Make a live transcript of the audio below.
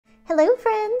Hello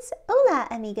friends! Hola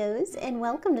amigos and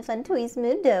welcome to Fun Toys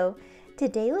Mundo.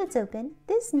 Today let's open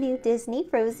this new Disney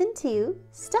Frozen 2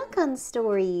 Stuck on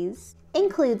Stories.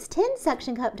 Includes 10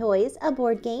 suction cup toys, a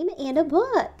board game, and a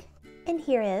book. And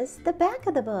here is the back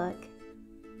of the book.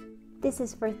 This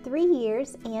is for 3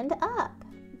 years and up.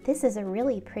 This is a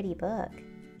really pretty book.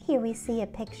 Here we see a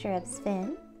picture of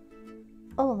Sven,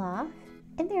 Olaf,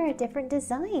 and there are different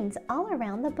designs all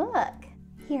around the book.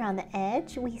 Here on the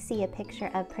edge, we see a picture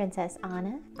of Princess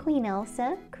Anna, Queen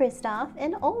Elsa, Kristoff,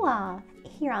 and Olaf.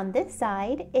 Here on this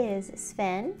side is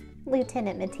Sven,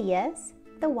 Lieutenant Matthias,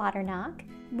 the Water Knock,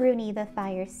 Bruni the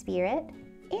Fire Spirit,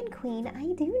 and Queen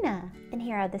Iduna. And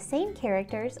here are the same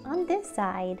characters on this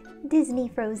side. Disney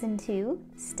Frozen 2,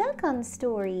 Stuck on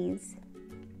Stories.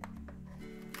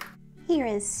 Here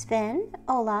is Sven,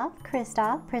 Olaf,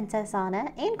 Kristoff, Princess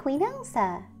Anna, and Queen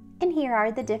Elsa. And here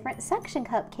are the different suction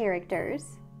cup characters.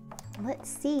 Let's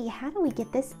see, how do we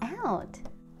get this out?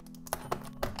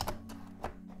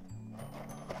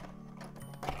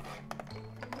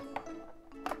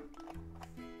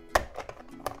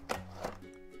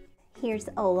 Here's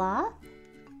Olaf,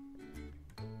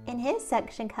 and his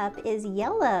suction cup is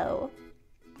yellow.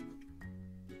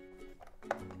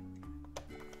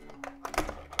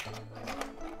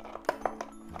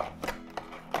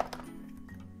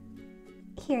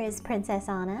 Here is Princess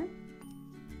Anna,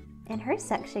 and her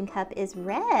suction cup is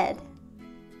red.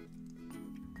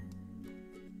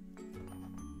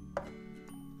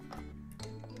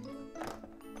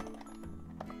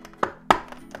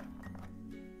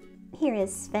 Here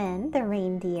is Sven, the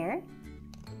reindeer,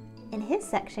 and his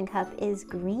suction cup is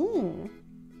green.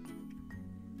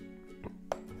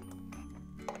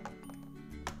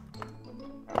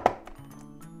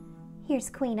 Here's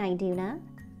Queen Iduna,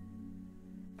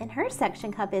 and her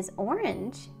suction cup is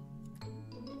orange.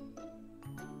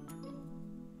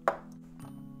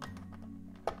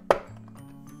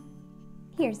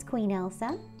 Here's Queen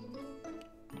Elsa,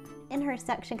 and her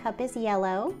suction cup is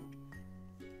yellow.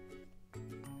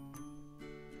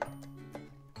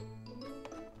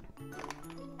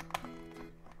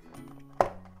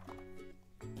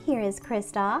 Here is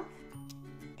Kristoff,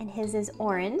 and his is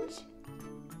orange.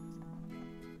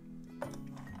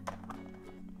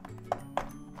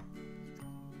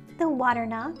 The Water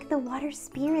Knock, the Water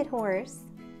Spirit Horse.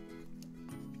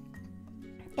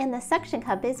 And the suction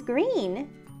cup is green.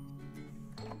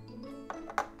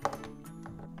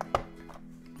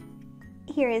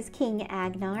 Here is King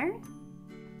Agnar.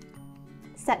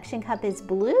 Suction cup is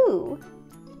blue.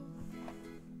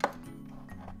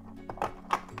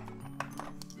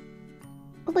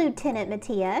 Lieutenant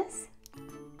Matthias.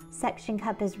 Suction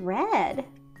cup is red.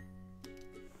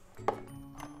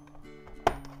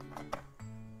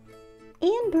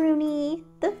 And Bruni,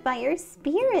 the Fire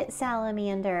Spirit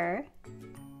Salamander.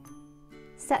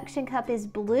 Suction cup is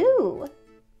blue.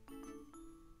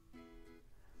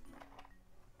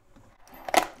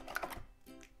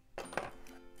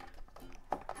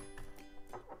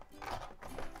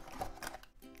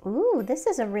 Ooh, this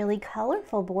is a really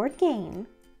colorful board game.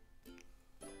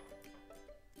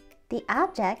 The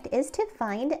object is to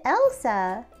find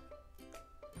Elsa.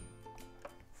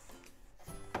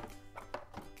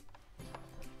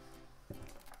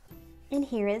 And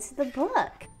here is the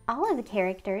book. All of the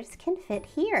characters can fit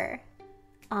here.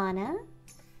 Anna.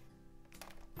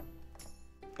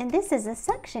 And this is a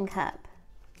suction cup.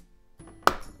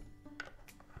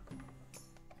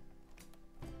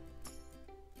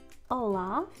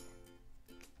 Olaf.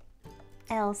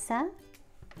 Elsa.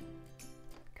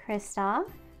 Kristoff.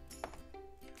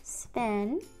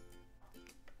 Sven.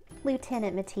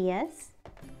 Lieutenant Matthias.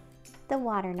 The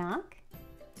Water Knock.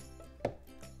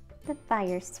 The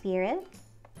Fire Spirit,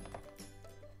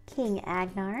 King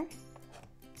Agnar,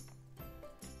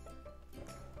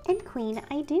 and Queen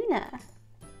Iduna.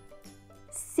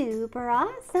 Super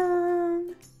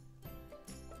awesome!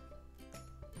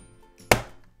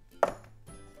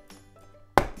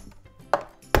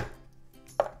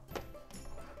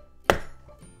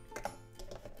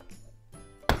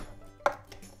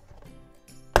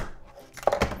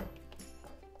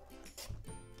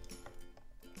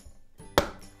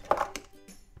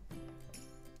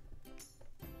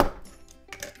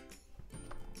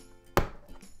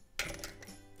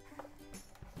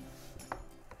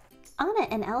 Anna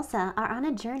and Elsa are on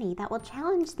a journey that will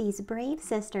challenge these brave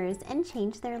sisters and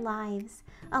change their lives.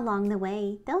 Along the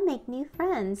way, they'll make new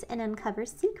friends and uncover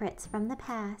secrets from the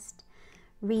past.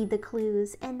 Read the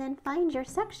clues and then find your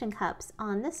suction cups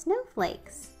on the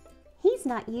snowflakes. He's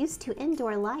not used to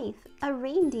indoor life. A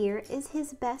reindeer is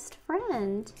his best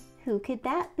friend. Who could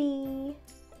that be?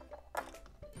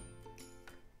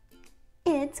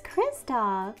 It's Kristoff.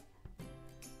 Kristoff.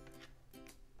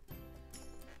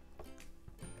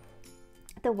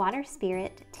 The water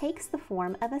spirit takes the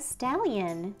form of a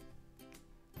stallion.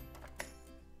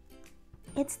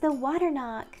 It's the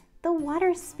Waternock, the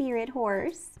water spirit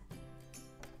horse.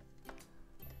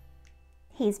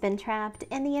 He's been trapped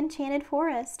in the enchanted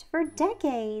forest for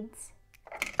decades.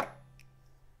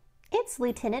 It's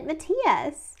Lieutenant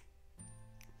Matthias.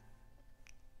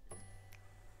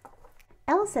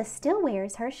 Elsa still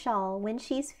wears her shawl when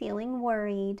she's feeling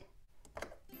worried.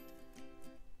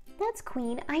 That's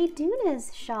Queen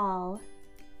Iduna's shawl.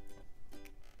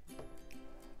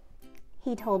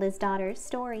 He told his daughters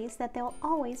stories that they'll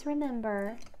always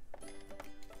remember.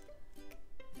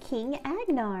 King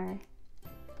Agnar.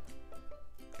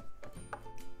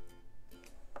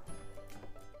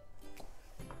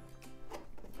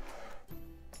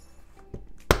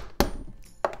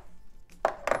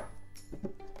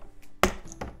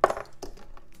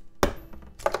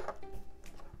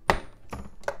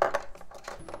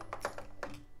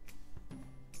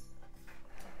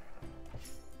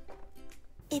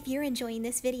 If you're enjoying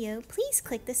this video, please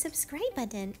click the subscribe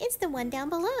button. It's the one down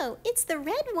below. It's the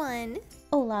red one.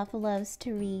 Olaf loves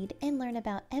to read and learn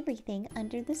about everything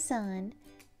under the sun.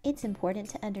 It's important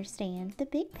to understand the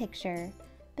big picture,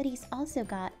 but he's also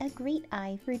got a great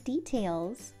eye for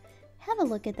details. Have a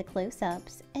look at the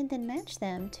close-ups and then match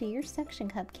them to your suction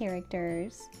cup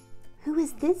characters. Who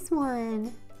is this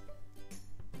one?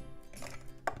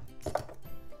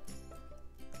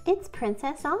 It's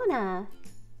Princess Anna.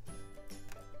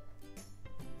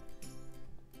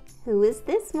 Who is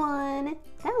this one?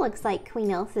 That looks like Queen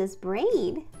Elsa's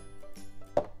braid.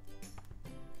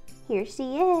 Here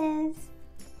she is.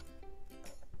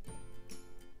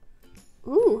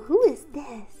 Ooh, who is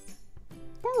this?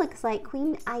 That looks like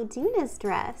Queen Iduna's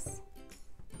dress.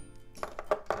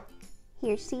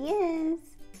 Here she is.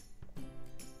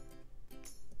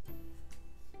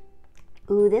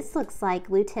 Ooh, this looks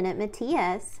like Lieutenant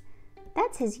Matthias.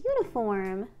 That's his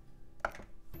uniform.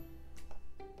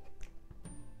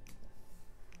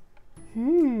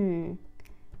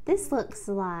 This looks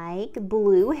like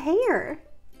blue hair.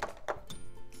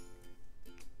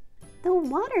 The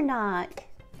Waternock.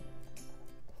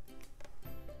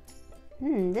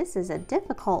 This is a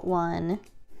difficult one.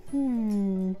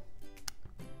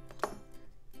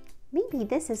 Maybe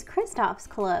this is Kristoff's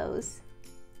clothes.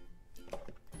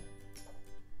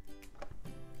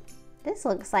 This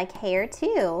looks like hair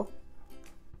too.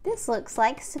 This looks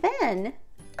like Sven.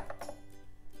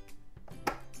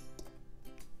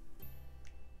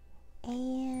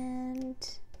 And,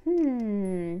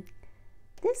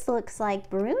 this looks like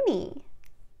Bruni.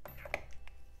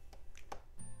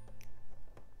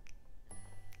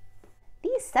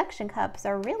 These suction cups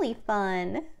are really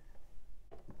fun.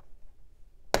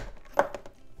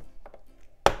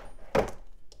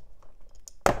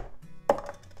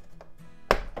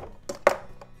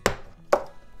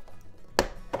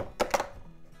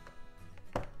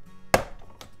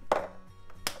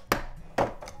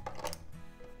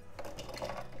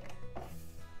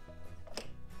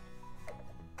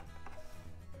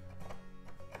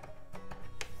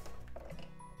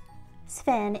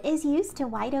 Sven is used to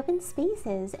wide open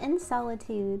spaces and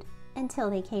solitude. Until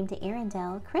they came to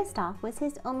Arendelle, Kristoff was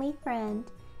his only friend.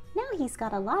 Now he's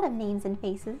got a lot of names and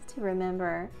faces to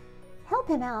remember. Help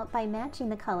him out by matching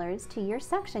the colors to your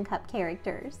suction cup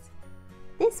characters.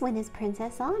 This one is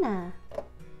Princess Anna.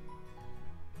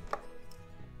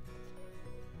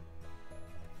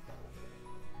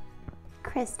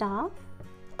 Kristoff.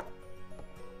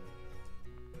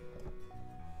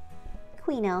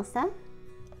 Queen Elsa.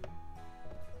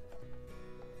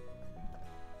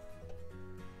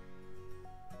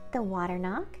 The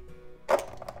Waternock.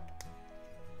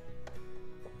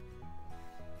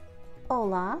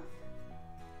 Olaf.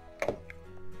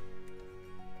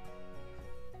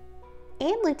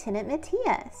 And Lieutenant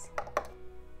Matthias.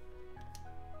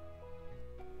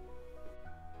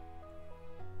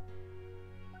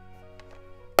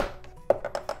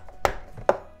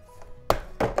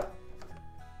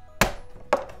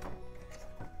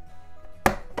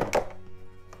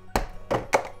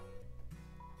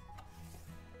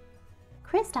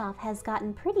 Kristoff has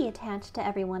gotten pretty attached to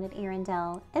everyone at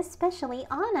Arendelle, especially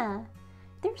Anna.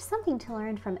 There's something to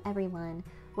learn from everyone,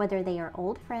 whether they are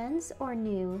old friends or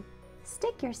new.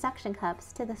 Stick your suction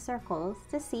cups to the circles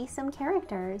to see some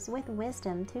characters with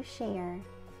wisdom to share.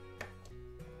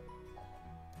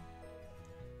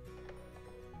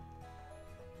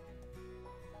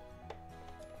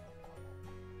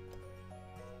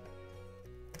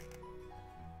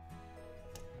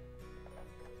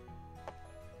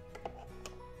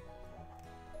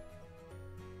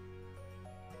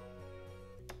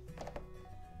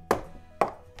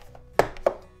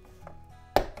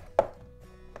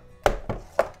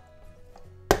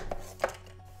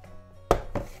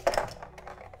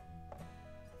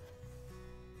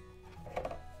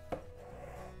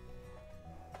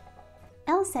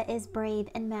 Elsa is brave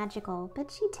and magical,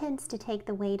 but she tends to take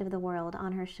the weight of the world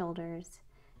on her shoulders.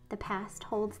 The past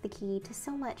holds the key to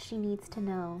so much she needs to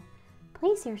know.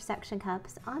 Place your suction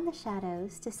cups on the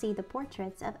shadows to see the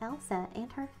portraits of Elsa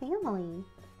and her family.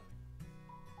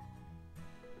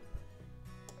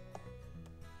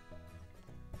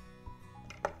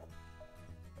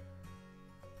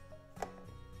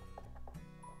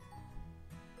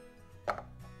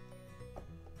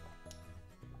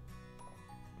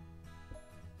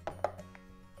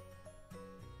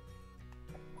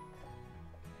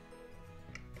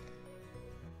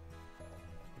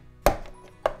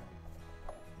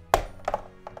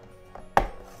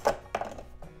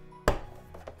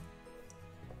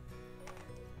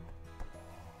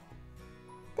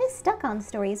 This Stuck on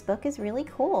Stories book is really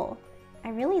cool. I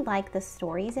really like the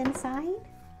stories inside.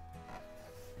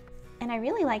 And I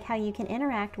really like how you can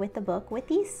interact with the book with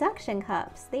these suction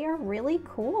cups. They are really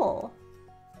cool.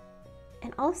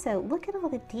 And also, look at all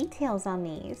the details on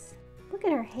these. Look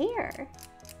at her hair.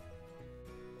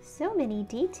 So many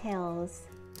details.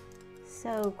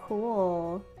 So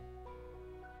cool.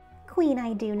 Queen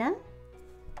Iduna.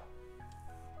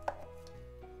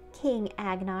 King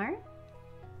Agnar.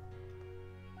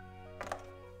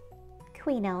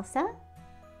 Queen Elsa,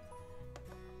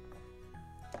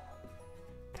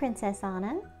 Princess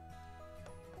Anna,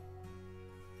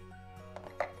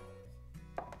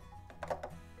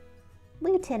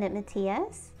 Lieutenant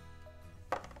Matthias,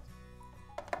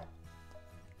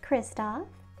 Kristoff,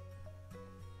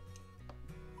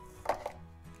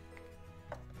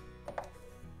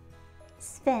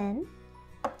 Sven,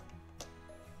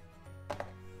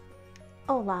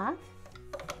 Olaf,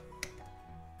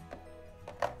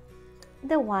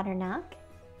 the Waternock,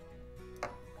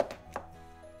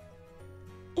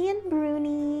 and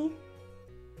Bruni.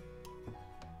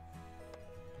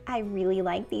 I really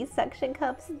like these suction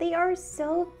cups. They are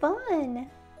so fun.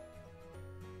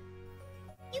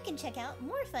 You can check out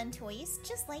more fun toys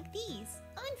just like these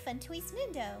on Fun Toys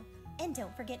Mundo. And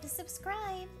don't forget to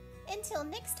subscribe. Until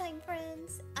next time,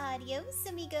 friends. Adios,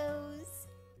 amigos.